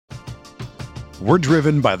We're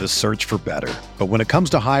driven by the search for better. But when it comes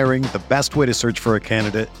to hiring, the best way to search for a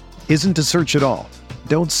candidate isn't to search at all.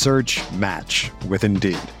 Don't search, match with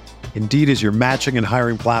Indeed. Indeed is your matching and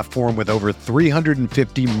hiring platform with over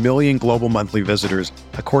 350 million global monthly visitors,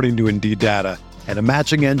 according to Indeed data, and a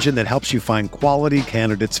matching engine that helps you find quality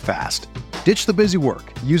candidates fast. Ditch the busy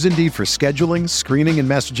work. Use Indeed for scheduling, screening, and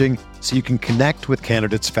messaging so you can connect with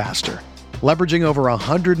candidates faster. Leveraging over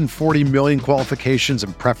 140 million qualifications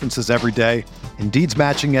and preferences every day, Indeed's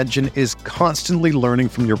matching engine is constantly learning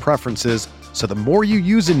from your preferences, so the more you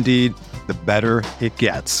use Indeed, the better it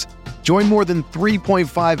gets. Join more than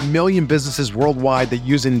 3.5 million businesses worldwide that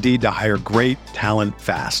use Indeed to hire great talent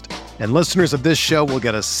fast. And listeners of this show will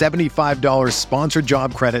get a $75 sponsored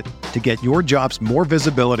job credit to get your jobs more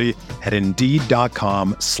visibility at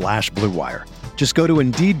Indeed.com/Blue Wire. Just go to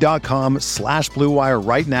Indeed.com/Blue Wire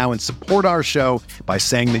right now and support our show by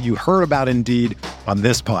saying that you heard about Indeed on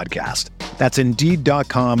this podcast. That's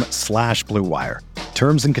Indeed.com/Blue Wire.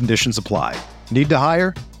 Terms and conditions apply. Need to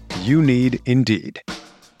hire? You need Indeed.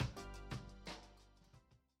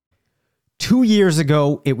 2 years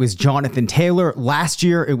ago, it was Jonathan Taylor. Last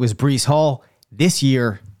year, it was Breece Hall. This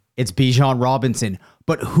year, it's Bijan Robinson.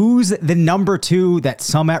 But who's the number 2 that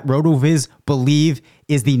some at RotoViz believe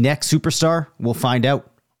is the next superstar? We'll find out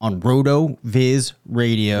on RotoViz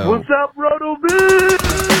Radio. What's up, RotoViz?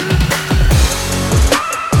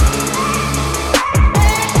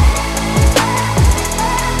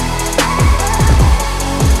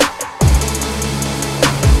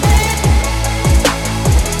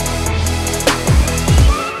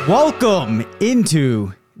 Welcome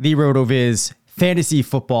into the RotoViz Fantasy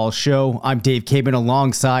Football Show. I'm Dave Caban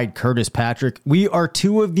alongside Curtis Patrick. We are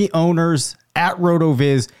 2 of the owners at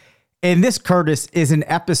RotoViz, and this, Curtis, is an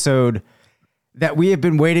episode that we have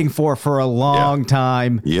been waiting for a long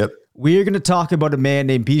time. Yep. We are going to talk about a man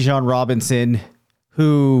named Bijan Robinson,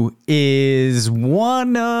 who is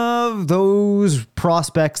one of those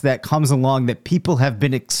prospects that comes along that people have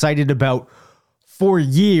been excited about for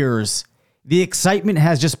years. The excitement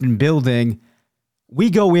has just been building. We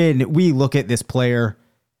go in, we look at this player,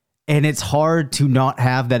 and it's hard to not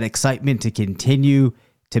have that excitement to continue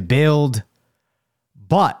to build.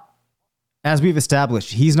 But as we've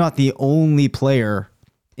established, he's not the only player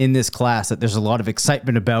in this class that there's a lot of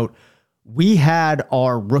excitement about. We had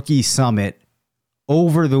our rookie summit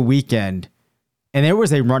over the weekend, and there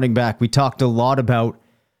was a running back we talked a lot about.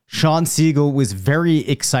 Shawn Siegele was very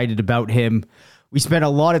excited about him. We spent a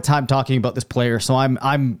lot of time talking about this player, so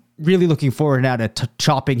I'm really looking forward now to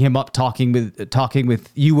chopping him up, talking with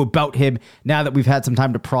you about him now that we've had some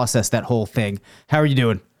time to process that whole thing. How are you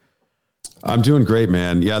doing? I'm doing great,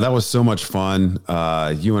 man. Yeah, that was so much fun.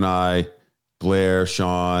 You and I, Blair,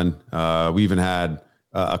 Sean, we even had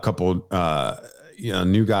a couple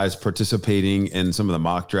new guys participating in some of the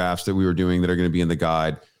mock drafts that we were doing that are going to be in the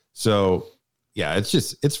guide. So yeah,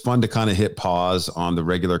 it's fun to kind of hit pause on the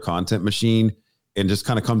regular content machine and just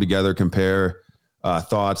kind of come together, compare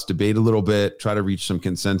thoughts, debate a little bit, try to reach some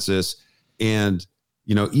consensus. And,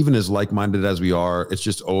 even as like-minded as we are, it's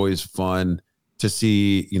just always fun to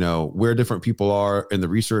see, where different people are in the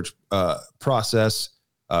research process,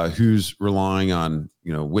 who's relying on,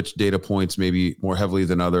 which data points maybe more heavily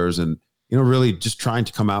than others. And, really just trying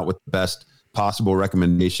to come out with the best possible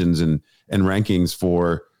recommendations and rankings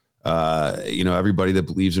for, everybody that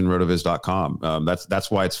believes in rotoviz.com.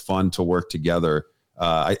 That's why it's fun to work together.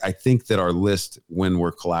 I think that our list, when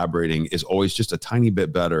we're collaborating, is always just a tiny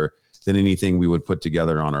bit better than anything we would put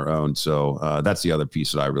together on our own. So that's the other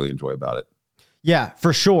piece that I really enjoy about it. Yeah,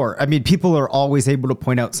 for sure. I mean, people are always able to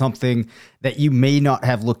point out something that you may not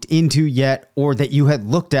have looked into yet, or that you had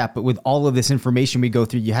looked at, but with all of this information we go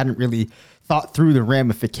through, you hadn't really thought through the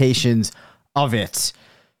ramifications of it.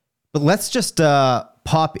 But let's just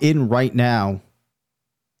pop in right now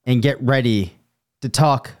and get ready to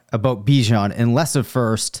talk about Bijan and Lessa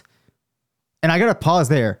first. And I got to pause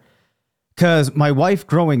there because my wife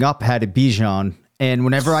growing up had a Bijan. And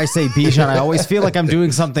whenever I say Bijan, I always feel like I'm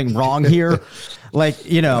doing something wrong here. Like,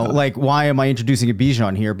 why am I introducing a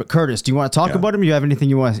Bijan here? But Curtis, do you want to talk about him? Do you have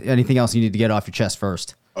anything else you need to get off your chest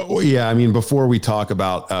first? Oh, yeah. I mean, before we talk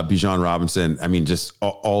about Bijan Robinson, I mean, just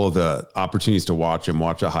all of the opportunities to watch him,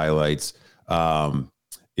 watch the highlights.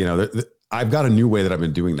 I've got a new way that I've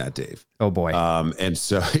been doing that, Dave. Oh boy. And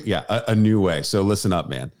so, yeah, a new way. So listen up,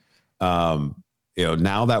 man.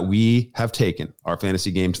 Now that we have taken our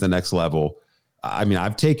fantasy game to the next level, I mean,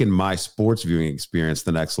 I've taken my sports viewing experience to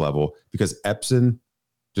the next level because Epson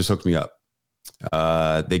just hooked me up.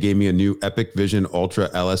 They gave me a new Epic Vision Ultra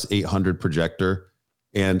LS800 projector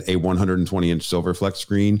and a 120-inch Silverflex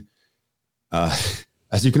screen.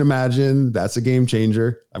 as you can imagine, that's a game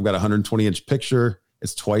changer. I've got a 120-inch picture.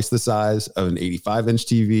 It's twice the size of an 85-inch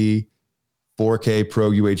TV, 4K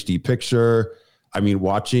Pro UHD picture. I mean,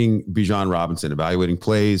 watching Bijan Robinson, evaluating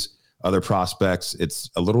plays, other prospects, it's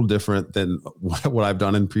a little different than what I've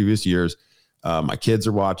done in previous years. My kids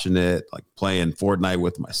are watching it, like playing Fortnite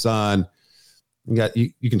with my son.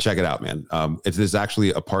 You can check it out, man. It is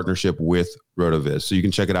actually a partnership with RotoViz. So you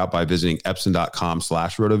can check it out by visiting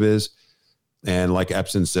Epson.com/RotoViz. And like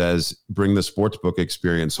Epson says, bring the sportsbook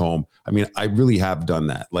experience home. I mean, I really have done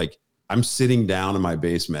that. Like, I'm sitting down in my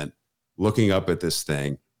basement looking up at this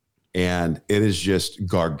thing, and it is just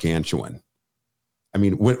gargantuan. I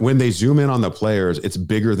mean, when they zoom in on the players, it's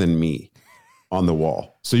bigger than me on the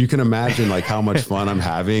wall. So you can imagine like how much fun I'm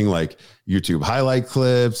having, like YouTube highlight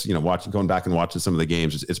clips, going back and watching some of the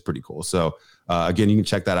games. It's pretty cool. So again, you can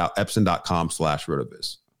check that out,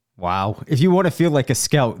 Epson.com/RotoViz. Wow. If you want to feel like a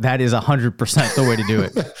scout, that is 100% the way to do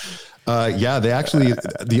it. Yeah, they actually,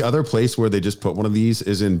 the other place where they just put one of these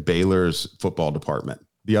is in Baylor's football department.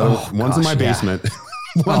 The other one's in my basement,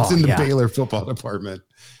 one's in the Baylor football department.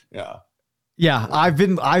 Yeah. Yeah. I've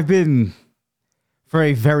been for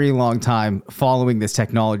a very long time following this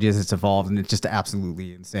technology as it's evolved, and it's just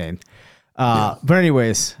absolutely insane. But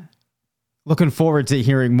anyways, looking forward to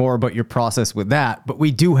hearing more about your process with that. But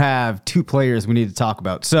we do have two players we need to talk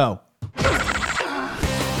about. So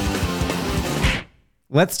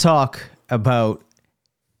let's talk about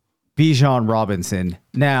Bijan Robinson.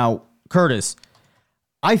 Now, Curtis,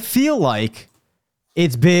 I feel like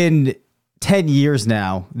it's been 10 years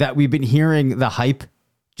now that we've been hearing the hype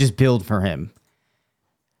just build for him.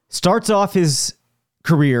 Starts off his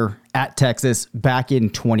career at Texas back in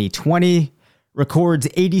 2020. Records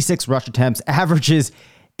 86 rush attempts, averages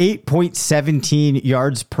 8.17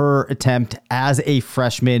 yards per attempt as a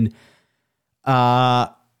freshman,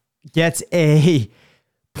 gets a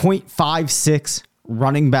 0.56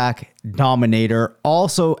 running back dominator,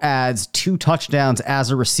 also adds 2 touchdowns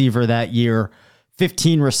as a receiver that year,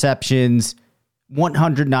 15 receptions,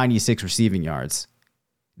 196 receiving yards.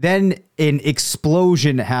 Then an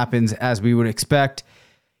explosion happens, as we would expect.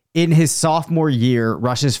 In his sophomore year,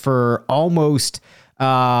 rushes for almost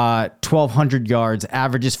 1,200 yards,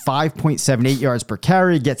 averages 5.78 yards per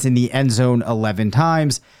carry, gets in the end zone 11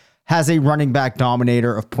 times, has a running back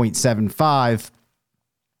dominator of 0.75,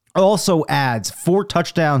 also adds 4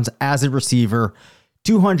 touchdowns as a receiver,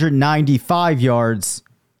 295 yards.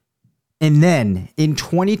 And then in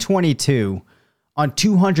 2022, on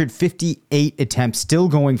 258 attempts, still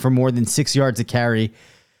going for more than 6 yards a carry,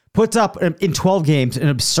 puts up in 12 games an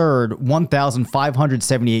absurd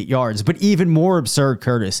 1,578 yards. But even more absurd,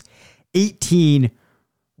 Curtis, 18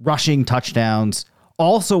 rushing touchdowns.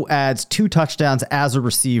 Also adds 2 touchdowns as a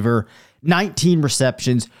receiver, 19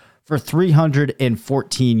 receptions for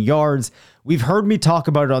 314 yards. We've heard me talk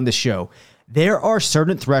about it on the show. There are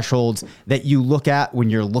certain thresholds that you look at when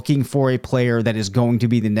you're looking for a player that is going to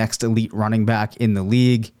be the next elite running back in the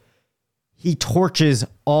league. He torches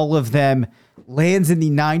all of them, lands in the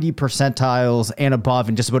 90 percentiles and above,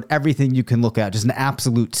 and just about everything you can look at. Just an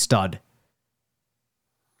absolute stud.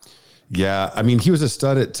 Yeah, I mean, he was a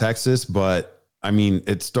stud at Texas, but I mean,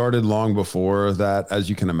 it started long before that, as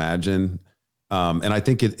you can imagine. And I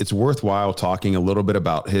think it's worthwhile talking a little bit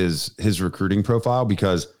about his recruiting profile,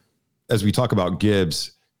 because as we talk about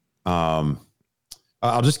Gibbs, I'll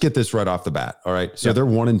just get this right off the bat. All right. So they're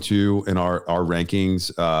 1 and 2 in our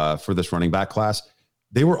rankings for this running back class.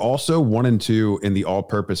 They were also 1 and 2 in the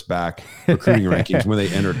all-purpose back recruiting rankings when they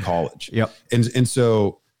entered college. Yep. And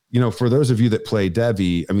so, for those of you that play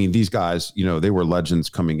Devy, I mean, these guys, they were legends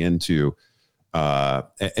coming into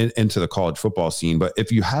the college football scene. But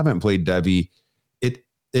if you haven't played Devy,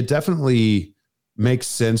 it definitely makes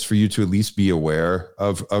sense for you to at least be aware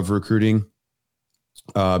of recruiting,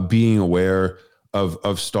 being aware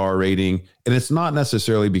of star rating. And it's not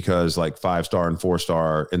necessarily because like 5-star and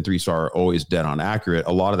 4-star and 3-star are always dead on accurate.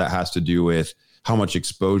 A lot of that has to do with how much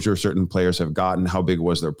exposure certain players have gotten, how big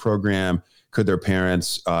was their program, could their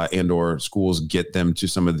parents and or schools get them to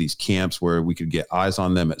some of these camps where we could get eyes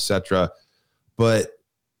on them, etc. But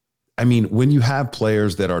I mean, when you have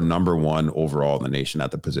players that are number 1 overall in the nation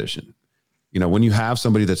at the position, when you have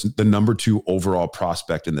somebody that's the number 2 overall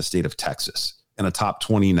prospect in the state of Texas and a top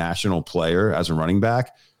 20 national player as a running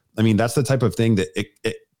back, I mean, that's the type of thing that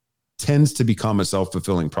it tends to become a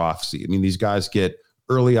self-fulfilling prophecy. I mean, these guys get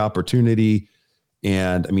early opportunity.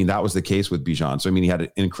 And I mean, that was the case with Bijan. So, I mean, he had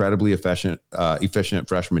an incredibly efficient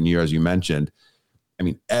freshman year, as you mentioned. I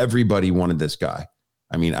mean, everybody wanted this guy.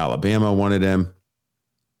 I mean, Alabama wanted him.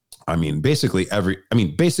 I mean, basically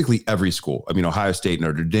every school. I mean, Ohio State,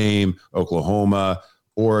 Notre Dame, Oklahoma,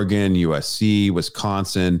 Oregon, USC,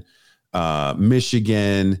 Wisconsin,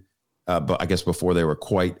 Michigan. But I guess before they were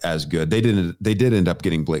quite as good, they did end up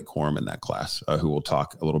getting Blake Corum in that class, who we'll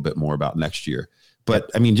talk a little bit more about next year.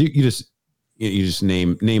 But I mean, you just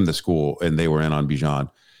name the school and they were in on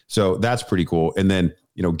Bijan. So that's pretty cool. And then,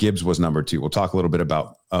 Gibbs was number 2. We'll talk a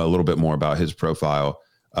little bit more about his profile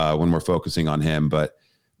when we're focusing on him. But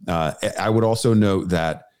I would also note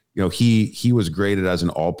that, he was graded as an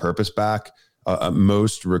all-purpose back.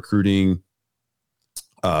 Most recruiting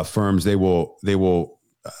firms, they will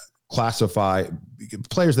classify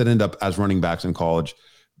players that end up as running backs in college.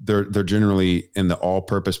 They're generally in the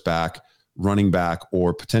all-purpose back, running back,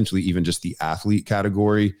 or potentially even just the athlete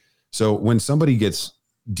category. So when somebody gets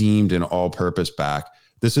deemed an all-purpose back,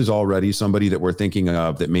 this is already somebody that we're thinking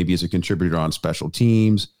of that maybe is a contributor on special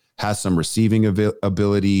teams, has some receiving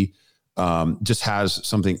ability, just has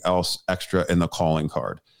something else extra in the calling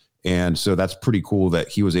card. And so that's pretty cool that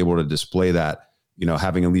he was able to display that,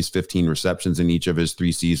 having at least 15 receptions in each of his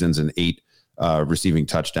 3 seasons and 8 receiving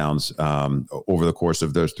touchdowns over the course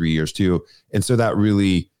of those 3 years too. And so that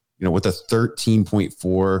really, with a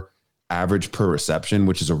 13.4 average per reception,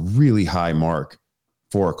 which is a really high mark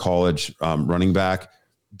for a college running back,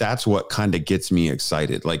 that's what kind of gets me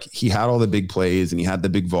excited. Like, he had all the big plays and he had the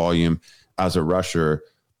big volume as a rusher,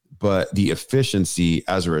 but the efficiency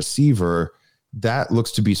as a receiver, that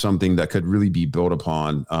looks to be something that could really be built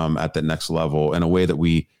upon at the next level in a way that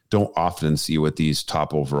we don't often see with these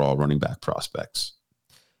top overall running back prospects.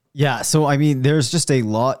 Yeah. So, I mean, there's just a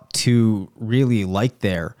lot to really like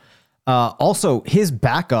there. Also, his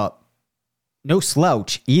backup, no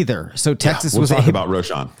slouch either. So Texas we'll was talk about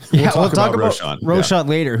Roschon. We'll talk about Roschon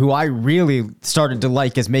later, who I really started to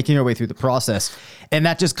like as making our way through the process. And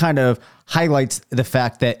that just kind of highlights the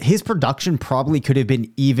fact that his production probably could have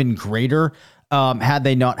been even greater had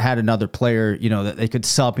they not had another player, that they could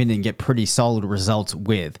sub in and get pretty solid results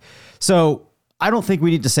with. So I don't think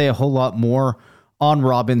we need to say a whole lot more on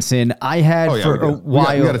Robinson. I had for a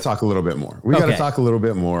while. We got to talk a little bit more. We got to talk a little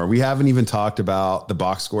bit more. We haven't even talked about the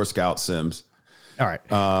box score scout sims. All right.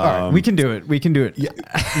 All right. We can do it. Yeah,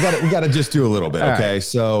 we got to just do a little bit. Okay. Right.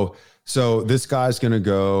 So this guy's going to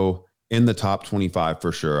go in the top 25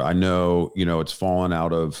 for sure. I know, it's fallen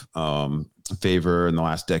out of favor in the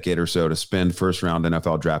last decade or so to spend first round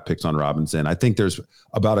NFL draft picks on Robinson. I think there's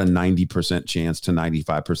about a 90% chance to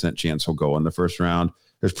 95% chance he'll go in the first round.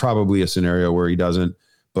 There's probably a scenario where he doesn't,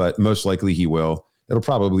 but most likely he will. It'll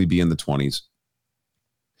probably be in the 20s.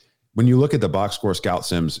 When you look at the box score scout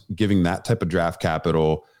sims, giving that type of draft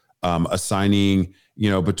capital, assigning,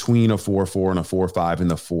 between a 4.4 and a 4.5 in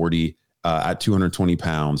the 40 at 220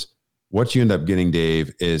 pounds, what you end up getting,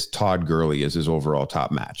 Dave, is Todd Gurley as his overall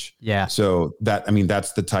top match. Yeah. So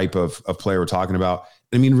that's the type of player we're talking about.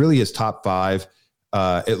 I mean, really his top 5,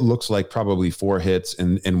 it looks like probably 4 hits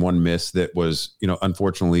and 1 miss that was,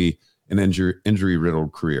 unfortunately an injury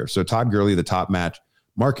riddled career. So Todd Gurley, the top match.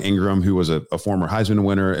 Mark Ingram, who was a former Heisman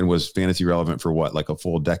winner and was fantasy relevant for like a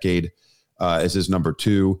full decade, is his number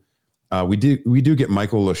 2. We do get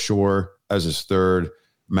Michael LaShore as his 3rd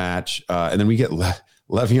match. And then we get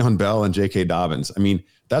Le'Veon Bell and J.K. Dobbins. I mean,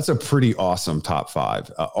 that's a pretty awesome top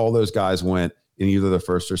 5. All those guys went in either the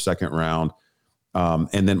first or second round.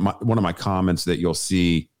 And then one of my comments that you'll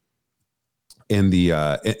see in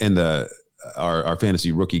our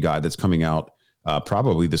fantasy rookie guide that's coming out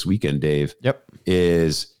probably this weekend, Dave. Yep.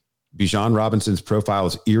 Is Bijan Robinson's profile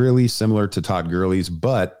is eerily similar to Todd Gurley's,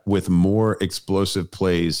 but with more explosive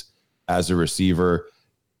plays as a receiver.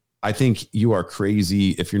 I think you are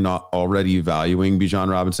crazy if you're not already valuing Bijan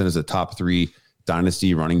Robinson as a top 3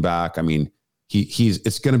 dynasty running back. I mean,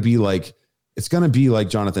 it's going to be like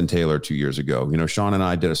Jonathan Taylor 2 years ago. Sean and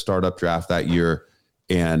I did a startup draft that year,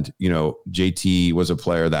 and JT was a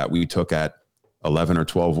player that we took at 11 or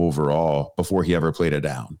 12 overall before he ever played it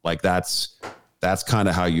down. Like that's kind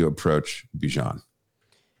of how you approach Bijan.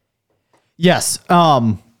 Yes.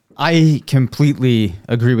 I completely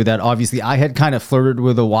agree with that. Obviously, I had kind of flirted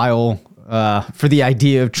with a while for the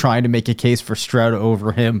idea of trying to make a case for Stroud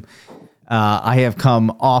over him. I have come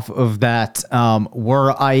off of that.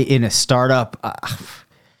 Were I in a startup,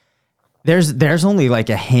 there's only like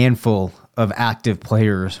a handful of active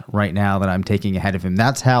players right now that I'm taking ahead of him.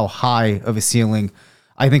 That's how high of a ceiling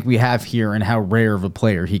I think we have here and how rare of a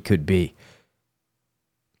player he could be.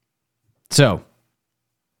 So,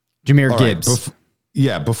 Jahmyr Gibbs.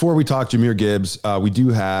 Before we talk Jahmyr Gibbs, we do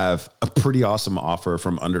have a pretty awesome offer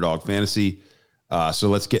from Underdog Fantasy. So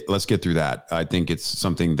let's get through that. I think it's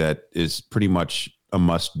something that is pretty much a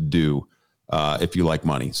must do if you like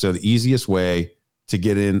money. So the easiest way to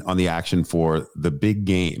get in on the action for the big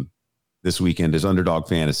game this weekend is Underdog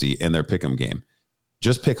Fantasy and their pick'em game.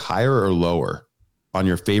 Just pick higher or lower on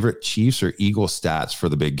your favorite Chiefs or Eagles stats for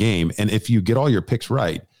the big game. And if you get all your picks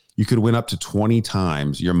right, you could win up to 20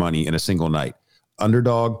 times your money in a single night.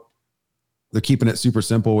 Underdog, they're keeping it super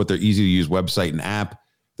simple with their easy to use website and app.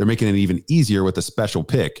 They're making it even easier with a special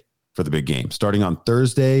pick for the big game. Starting on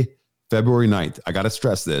Thursday, February 9th. I got to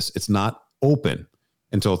stress this. It's not open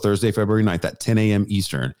until Thursday, February 9th at 10 a.m.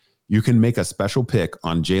 Eastern. You can make a special pick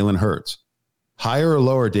on Jalen Hurts. Higher or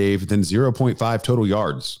lower, Dave, than 0.5 total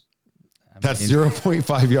yards. That's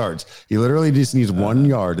 0.5 yards. He literally just needs 1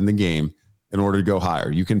 yard in the game in order to go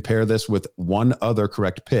higher. You can pair this with one other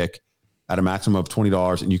correct pick at a maximum of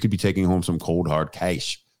 $20, and you could be taking home some cold, hard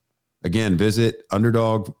cash. Again, visit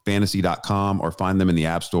underdogfantasy.com or find them in the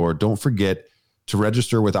App Store. Don't forget to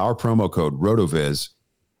register with our promo code RotoViz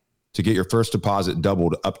to get your first deposit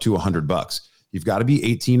doubled up to $100. You've got to be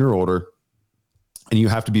 18 or older, and you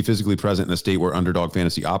have to be physically present in a state where Underdog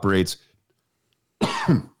Fantasy operates.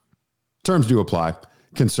 Terms do apply.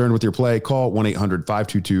 Concerned with your play, call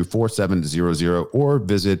 1-800-522-4700 or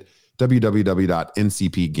visit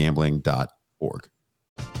www.ncpgambling.org.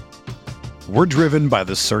 We're driven by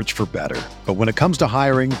the search for better. But when it comes to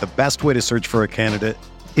hiring, the best way to search for a candidate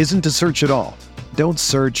isn't to search at all. Don't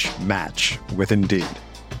search, match with Indeed.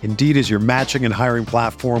 Indeed is your matching and hiring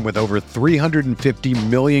platform with over 350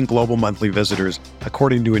 million global monthly visitors,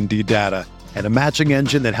 according to Indeed data, and a matching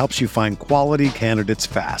engine that helps you find quality candidates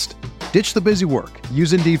fast. Ditch the busy work.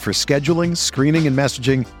 Use Indeed for scheduling, screening, and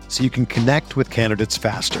messaging so you can connect with candidates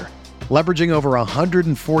faster. Leveraging over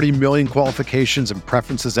 140 million qualifications and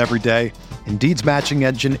preferences every day, Indeed's matching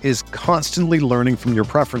engine is constantly learning from your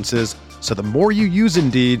preferences, so the more you use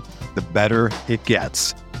Indeed, the better it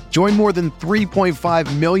gets. Join more than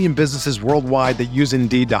 3.5 million businesses worldwide that use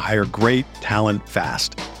Indeed to hire great talent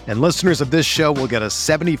fast. And listeners of this show will get a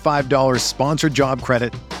 $75 sponsored job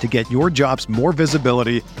credit to get your jobs more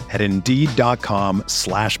visibility at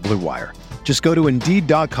Indeed.com/Blue Wire. Just go to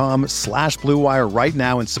Indeed.com/Blue Wire right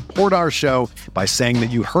now and support our show by saying that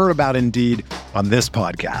you heard about Indeed on this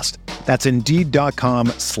podcast. That's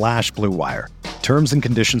Indeed.com/Blue Wire. Terms and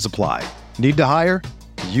conditions apply. Need to hire?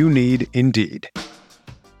 You need Indeed.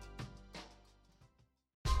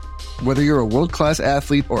 Whether you're a world-class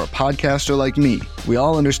athlete or a podcaster like me, we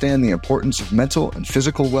all understand the importance of mental and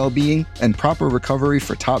physical well-being and proper recovery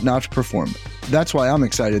for top-notch performance. That's why I'm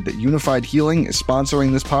excited that Unified Healing is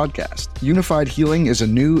sponsoring this podcast. Unified Healing is a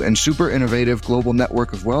new and super innovative global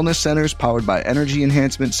network of wellness centers powered by Energy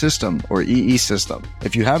Enhancement System, or EE System.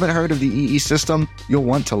 If you haven't heard of the EE System, you'll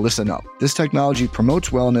want to listen up. This technology promotes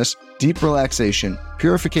wellness, deep relaxation,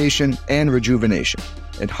 purification, and rejuvenation.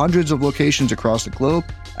 At hundreds of locations across the globe,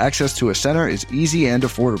 access to a center is easy and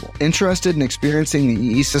affordable. Interested in experiencing the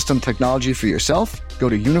EE System technology for yourself? Go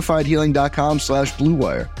to unifiedhealing.com/Blue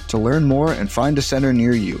Wire to learn more and find a center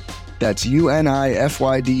near you. That's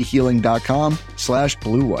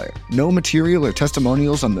UNIFYDhealing.com/Blue Wire. No material or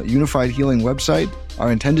testimonials on the Unified Healing website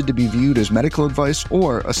are intended to be viewed as medical advice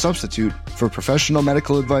or a substitute for professional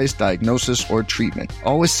medical advice, diagnosis, or treatment.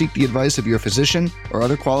 Always seek the advice of your physician or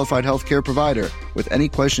other qualified healthcare provider with any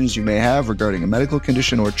questions you may have regarding a medical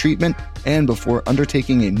condition or treatment and before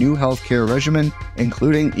undertaking a new healthcare regimen,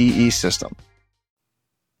 including EE System.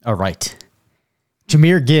 All right.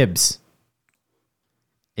 Jahmyr Gibbs,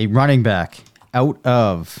 a running back out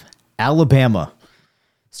of Alabama,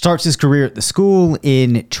 starts his career at the school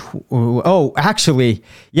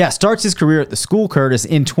starts his career at the school, Curtis,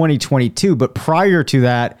 in 2022. But prior to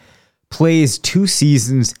that, plays 2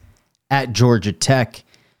 seasons at Georgia Tech.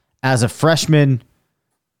 As a freshman,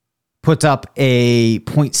 puts up a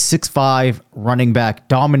 .65 running back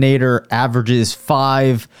dominator, averages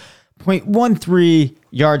 5.13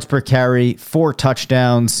 yards per carry, 4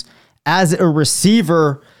 touchdowns. As a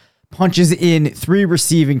receiver, punches in 3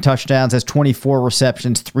 receiving touchdowns, has 24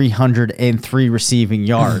 receptions, 303 receiving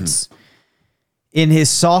yards. In his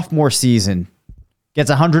sophomore season, gets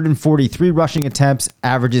 143 rushing attempts,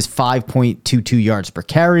 averages 5.22 yards per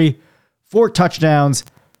carry, 4 touchdowns,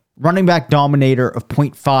 running back dominator of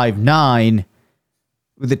 .59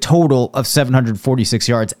 with a total of 746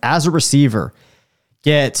 yards. As a receiver,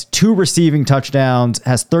 gets 2 receiving touchdowns,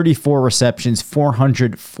 has 34 receptions,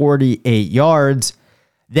 448 yards,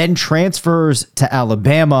 then transfers to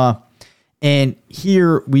Alabama. And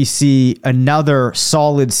here we see another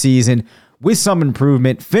solid season with some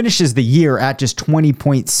improvement. Finishes the year at just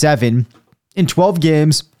 20.7 in 12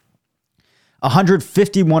 games,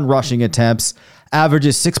 151 rushing attempts,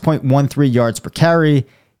 averages 6.13 yards per carry,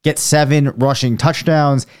 gets 7 rushing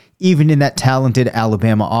touchdowns. Even in that talented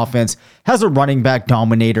Alabama offense, has a running back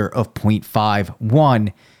dominator of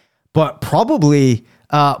 .51. but probably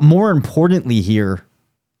more importantly here,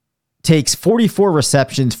 takes 44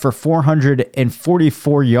 receptions for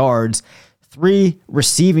 444 yards, 3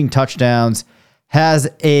 receiving touchdowns, has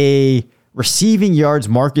a receiving yards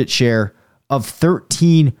market share of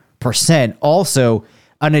 13%. Also,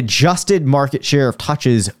 an adjusted market share of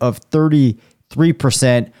touches of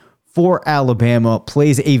 33% for Alabama,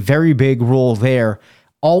 plays a very big role there.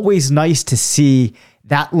 Always nice to see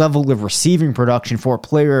that level of receiving production for a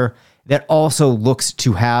player that also looks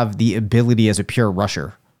to have the ability as a pure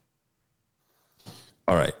rusher.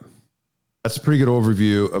 All right. That's a pretty good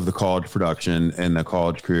overview of the college production and the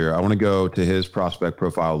college career. I want to go to his prospect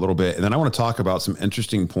profile a little bit, and then I want to talk about some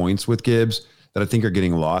interesting points with Gibbs that I think are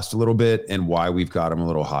getting lost a little bit and why we've got him a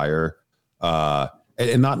little higher.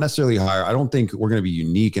 And not necessarily higher. I don't think we're going to be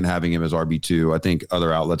unique in having him as RB2. I think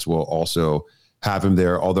other outlets will also have him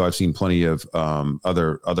there, although I've seen plenty of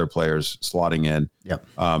other players slotting in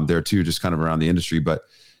there too, just kind of around the industry. But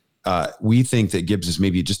we think that Gibbs is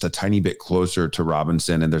maybe just a tiny bit closer to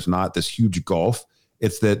Robinson, and there's not this huge gulf.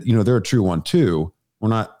 It's that, they're a true 1-2. We're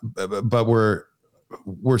not, but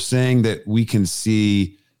we're saying that we can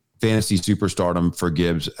see fantasy superstardom for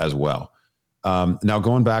Gibbs as well. Now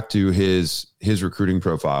going back to his recruiting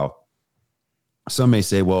profile, some may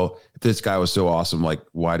say, well, if this guy was so awesome, like,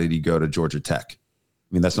 why did he go to Georgia Tech? I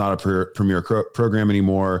mean, that's not a premier program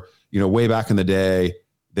anymore. Way back in the day,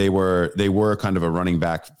 they were kind of a running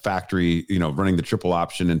back factory, running the triple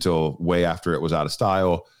option until way after it was out of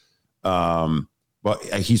style. But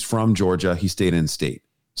he's from Georgia. He stayed in state.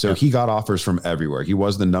 So he got offers from everywhere. He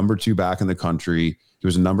was the number 2 back in the country. He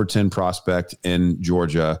was a number 10 prospect in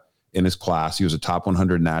Georgia in his class. He was a top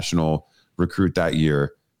 100 national recruit that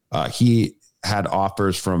year. He had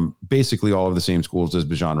offers from basically all of the same schools as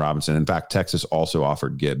Bijan Robinson. In fact, Texas also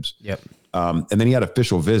offered Gibbs. And then he had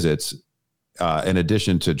official visits in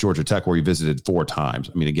addition to Georgia Tech, where he visited 4 times.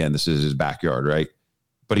 I mean, again, this is his backyard, right?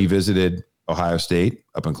 But he visited Ohio State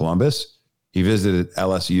up in Columbus. He visited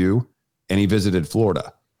LSU, and he visited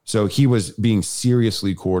Florida. So he was being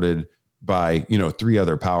seriously courted by, 3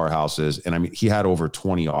 other powerhouses. And I mean, he had over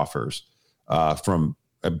 20 offers from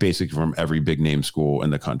basically from every big name school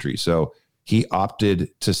in the country. So he opted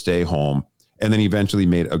to stay home, and then he eventually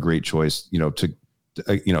made a great choice, to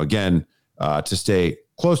stay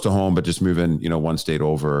close to home, but just move in, 1 state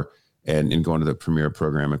over and go into the premier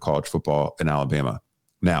program in college football in Alabama.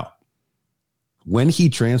 Now, when he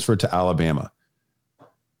transferred to Alabama,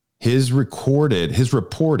 his reported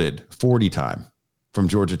 40 time from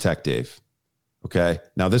Georgia Tech, Dave. Okay.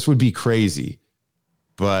 Now this would be crazy,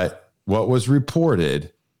 but what was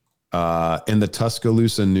reported in the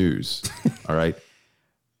Tuscaloosa News, all right,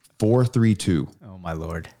 4.32. Oh my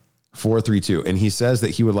Lord. 4.32. And he says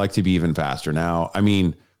that he would like to be even faster. Now, I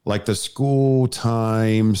mean, like the school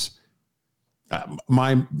times,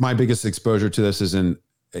 my biggest exposure to this is in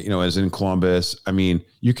Columbus. I mean,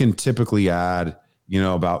 you can typically add,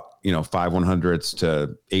 about, 5 100ths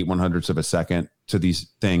to 8 100ths of a second to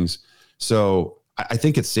these things. So I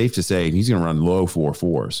think it's safe to say he's going to run low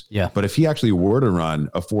 4.4s. Yeah. But if he actually were to run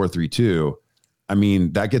a 4.32, I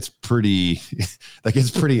mean, that gets pretty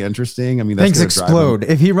interesting. I mean, things explode.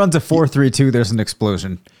 If he runs a 4.32, there's an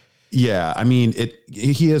explosion. Yeah. I mean,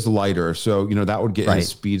 he is lighter. So, that would get his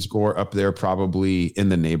speed score up there, probably in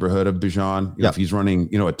the neighborhood of Bijan. If he's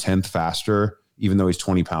running, a 10th faster, even though he's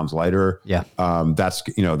 20 pounds lighter. Yeah. That's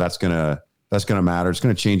going to matter. It's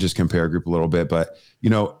going to change his compare group a little bit, but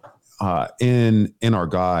in our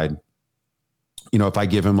guide, if I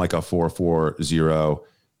give him like a 4.40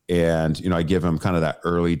 and, I give him kind of that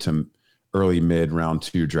early mid round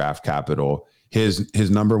 2 draft capital, his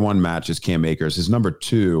number 1 match is Cam Akers. His number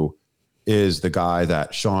 2 is the guy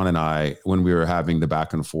that Sean and I, when we were having the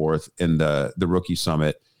back and forth in the rookie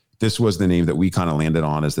summit, this was the name that we kind of landed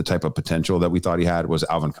on as the type of potential that we thought he had, was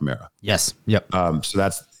Alvin Kamara. Yes. Yep. So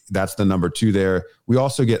that's the number 2 there. We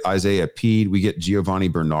also get Isaiah Peed. We get Giovanni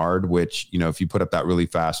Bernard, which, if you put up that really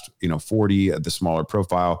fast, 40 at the smaller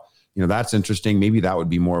profile, that's interesting. Maybe that would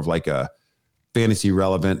be more of like a fantasy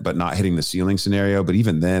relevant, but not hitting the ceiling scenario. But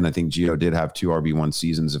even then, I think Gio did have 2 RB1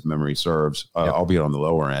 seasons, if memory serves, albeit on the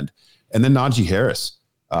lower end. And then Najee Harris,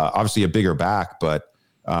 obviously a bigger back, but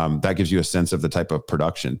that gives you a sense of the type of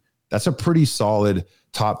production. That's a pretty solid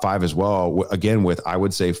top 5 as well. Again, with, I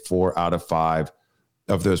would say, 4 out of 5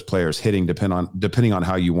 of those players hitting, depending on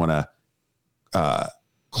how you want to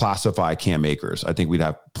classify Cam Akers. I think we'd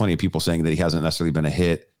have plenty of people saying that he hasn't necessarily been a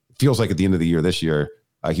hit. It feels like at the end of the year this year,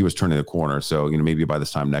 he was turning the corner. So, maybe by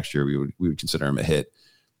this time next year, we would consider him a hit.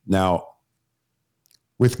 Now,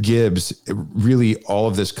 with Gibbs, really all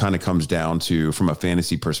of this kind of comes down to, from a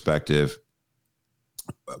fantasy perspective,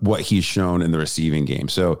 what he's shown in the receiving game.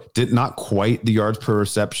 So did not quite the yards per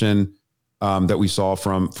reception that we saw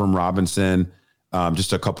from Robinson.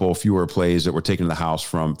 Just a couple fewer plays that were taken to the house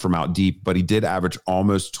from out deep, but he did average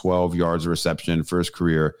almost 12 yards of reception for his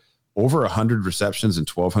career, over 100 receptions and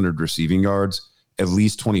 1,200 receiving yards, at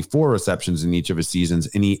least 24 receptions in each of his seasons.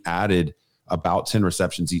 And he added about 10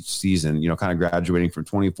 receptions each season, kind of graduating from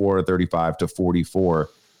 24 to 35 to 44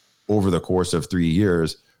 over the course of 3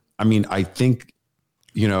 years. I mean, I think,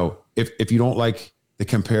 if you don't like the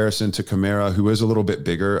comparison to Kamara, who is a little bit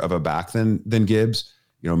bigger of a back than Gibbs,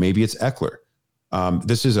 maybe it's Eckler.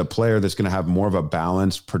 This is a player that's going to have more of a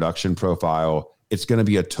balanced production profile. It's going to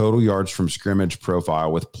be a total yards from scrimmage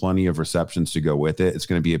profile with plenty of receptions to go with it. It's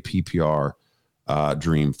going to be a PPR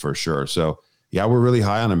dream for sure. So yeah, we're really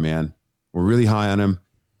high on him, man. We're really high on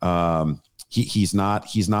him. He's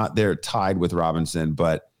not there tied with Robinson,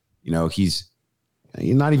 but he's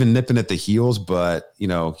not even nipping at the heels, but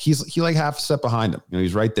he's like half a step behind him.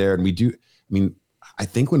 He's right there. And I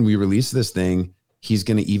think when we release this thing, he's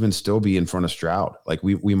going to even still be in front of Stroud. Like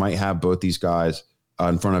we might have both these guys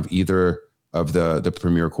in front of either of the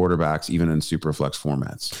premier quarterbacks, even in super flex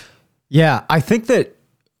formats. Yeah. I think that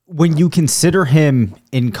when you consider him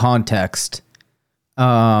in context,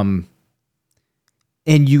 and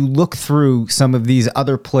you look through some of these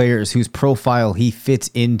other players whose profile he fits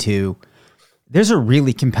into, there's a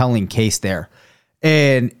really compelling case there.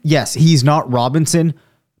 And yes, he's not Robinson,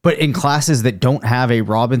 but in classes that don't have a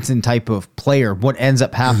Robinson type of player, what ends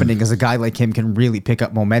up happening is a guy like him can really pick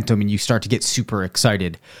up momentum and you start to get super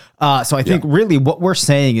excited. So I think really what we're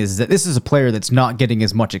saying is that this is a player that's not getting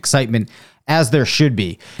as much excitement as there should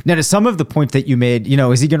be. Now, to some of the point that you made,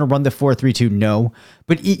 is he going to run the 4-3-2? No.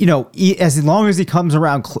 But, as long as he comes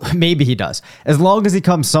around, maybe he does. As long as he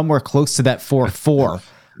comes somewhere close to that 4-4,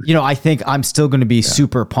 I think I'm still going to be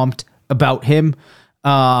super pumped about him.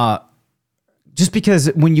 Just because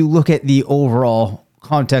when you look at the overall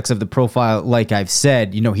context of the profile, like I've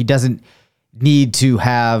said, he doesn't need to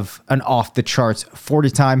have an off the charts 40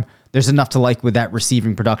 time. There's enough to like with that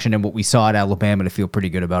receiving production and what we saw at Alabama to feel pretty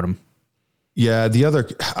good about him. Yeah.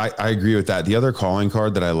 I agree with that. The other calling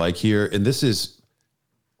card that I like here, and this is,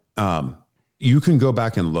 you can go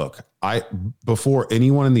back and look. Before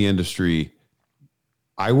anyone in the industry,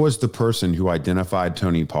 I was the person who identified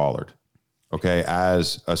Tony Pollard,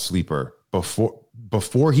 as a sleeper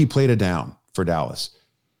before he played it down for Dallas.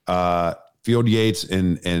 Field Yates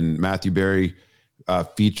and Matthew Berry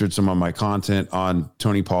featured some of my content on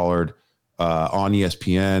Tony Pollard on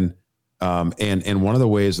ESPN. And one of the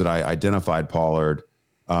ways that I identified Pollard,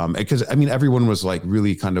 because everyone was like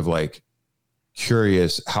really kind of like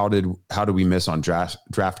curious, how did we miss on draft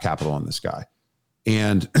capital on this guy?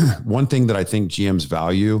 And one thing that I think GMs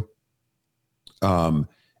value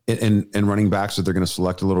in running backs that they're going to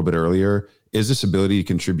select a little bit earlier is this ability to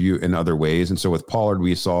contribute in other ways. And so with Pollard,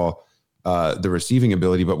 we saw the receiving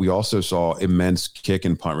ability, but we also saw immense kick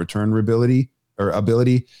and punt return ability.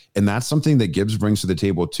 And that's something that Gibbs brings to the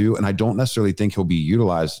table too. And I don't necessarily think he'll be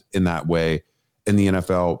utilized in that way in the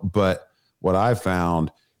NFL. But what I've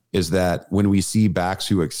found is that when we see backs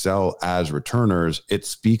who excel as returners, it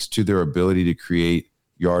speaks to their ability to create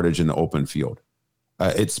yardage in the open field.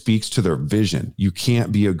 It speaks to their vision. You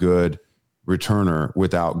can't be a good returner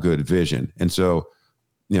without good vision. And so,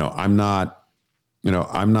 I'm not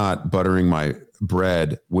buttering my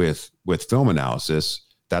bread with film analysis.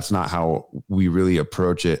 That's not how we really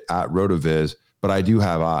approach it at RotoViz, but I do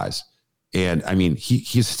have eyes. And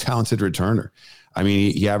he's a talented returner.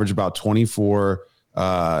 He averaged about 24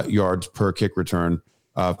 yards per kick return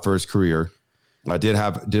for his career. I did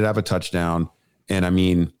have a touchdown. And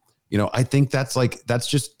I think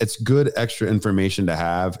it's good extra information to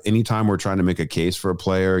have anytime we're trying to make a case for a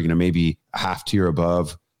player, maybe a half tier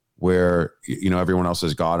above where, everyone else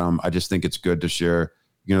has got them. I just think it's good to share,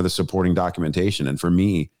 the supporting documentation. And for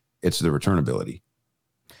me, it's the return ability.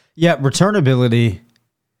 Yeah. Return ability.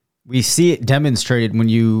 We see it demonstrated when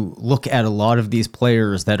you look at a lot of these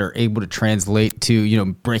players that are able to translate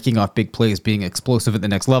to, breaking off big plays, being explosive at the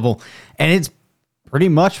next level. And it's pretty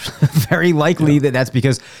much very likely that that's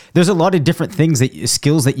because there's a lot of different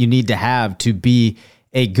skills that you need to have to be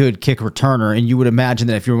a good kick returner. And you would imagine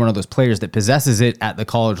that if you're one of those players that possesses it at the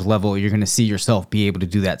college level, you're going to see yourself be able to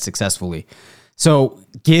do that successfully. So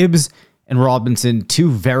Gibbs and Robinson,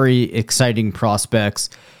 two very exciting prospects.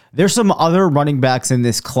 There's some other running backs in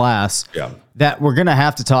this class that we're going to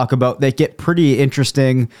have to talk about that get pretty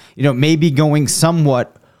interesting, maybe going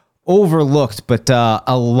somewhat overlooked, but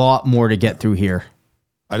a lot more to get through here.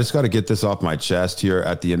 I just got to get this off my chest here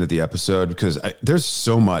at the end of the episode because there's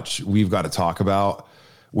so much we've got to talk about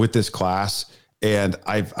with this class. And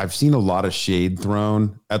I've seen a lot of shade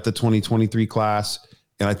thrown at the 2023 class.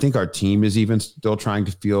 And I think our team is even still trying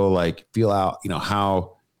to feel out,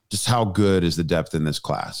 how good is the depth in this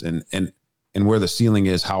class and where the ceiling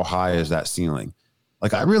is, how high is that ceiling?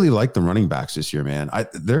 Like, I really like the running backs this year, man.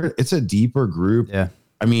 It's a deeper group. Yeah.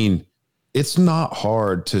 I mean, it's not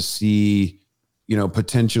hard to see,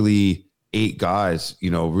 potentially 8 guys,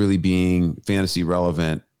 really being fantasy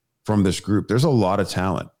relevant from this group. There's a lot of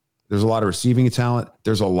talent. There's a lot of receiving talent.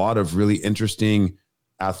 There's a lot of really interesting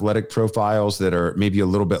athletic profiles that are maybe a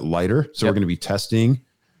little bit lighter. So we're going to be testing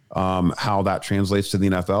how that translates to the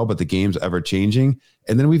NFL, but the game's ever changing.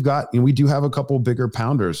 And then we do have a couple bigger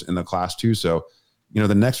pounders in the class too. So,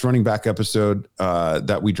 the next running back episode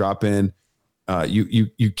that we drop in,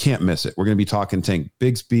 you can't miss it. We're going to be talking Tank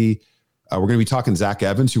Bigsby. We're going to be talking Zach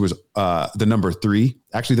Evans, who was the number 3,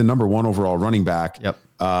 actually the number 1 overall running back. Yep.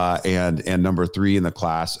 And number 3 in the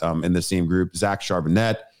class in the same group. Zach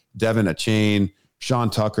Charbonnet, Devin Achane, Sean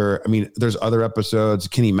Tucker. I mean, there's other episodes,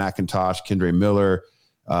 Kenny McIntosh, Kendre Miller,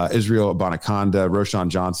 Israel Abonaconda, Roshan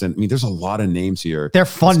Johnson. I mean, there's a lot of names here. They're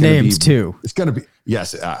fun names too. It's going to be,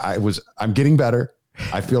 yes, I'm getting better.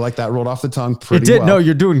 I feel like that rolled off the tongue pretty It did. well. No,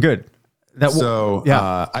 you're doing good.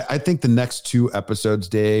 I think the next 2 episodes,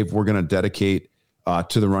 Dave, we're going to dedicate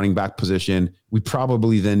to the running back position. We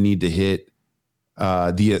probably then need to hit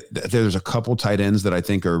there's a couple tight ends that I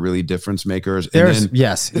think are really difference makers.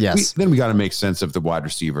 Yes. Then we got to make sense of the wide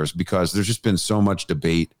receivers, because there's just been so much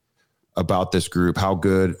debate about this group. How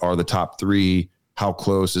good are the top 3? How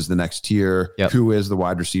close is the next tier? Yep. Who is the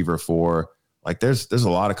wide receiver 4? Like, there's a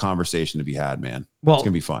lot of conversation to be had, man. Well, it's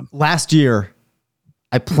going to be fun. Last year,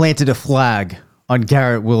 I planted a flag on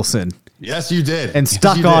Garrett Wilson. Yes, you did. And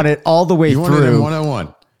stuck on it all the way through. You wanted him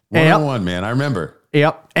 101. 101, man. I remember.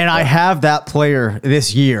 Yep. And I have that player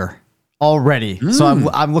this year already. So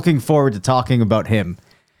I'm looking forward to talking about him.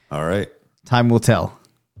 All right. Time will tell.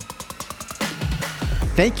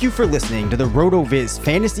 Thank you for listening to the RotoViz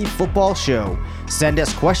Fantasy Football Show. Send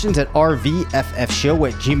us questions at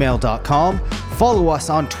rvffshow@gmail.com. Follow us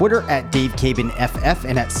on Twitter at DaveCabinFF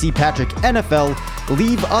and at CPatrickNFL.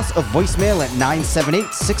 Leave us a voicemail at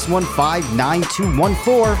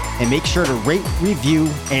 978-615-9214 and make sure to rate, review,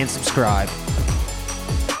 and subscribe.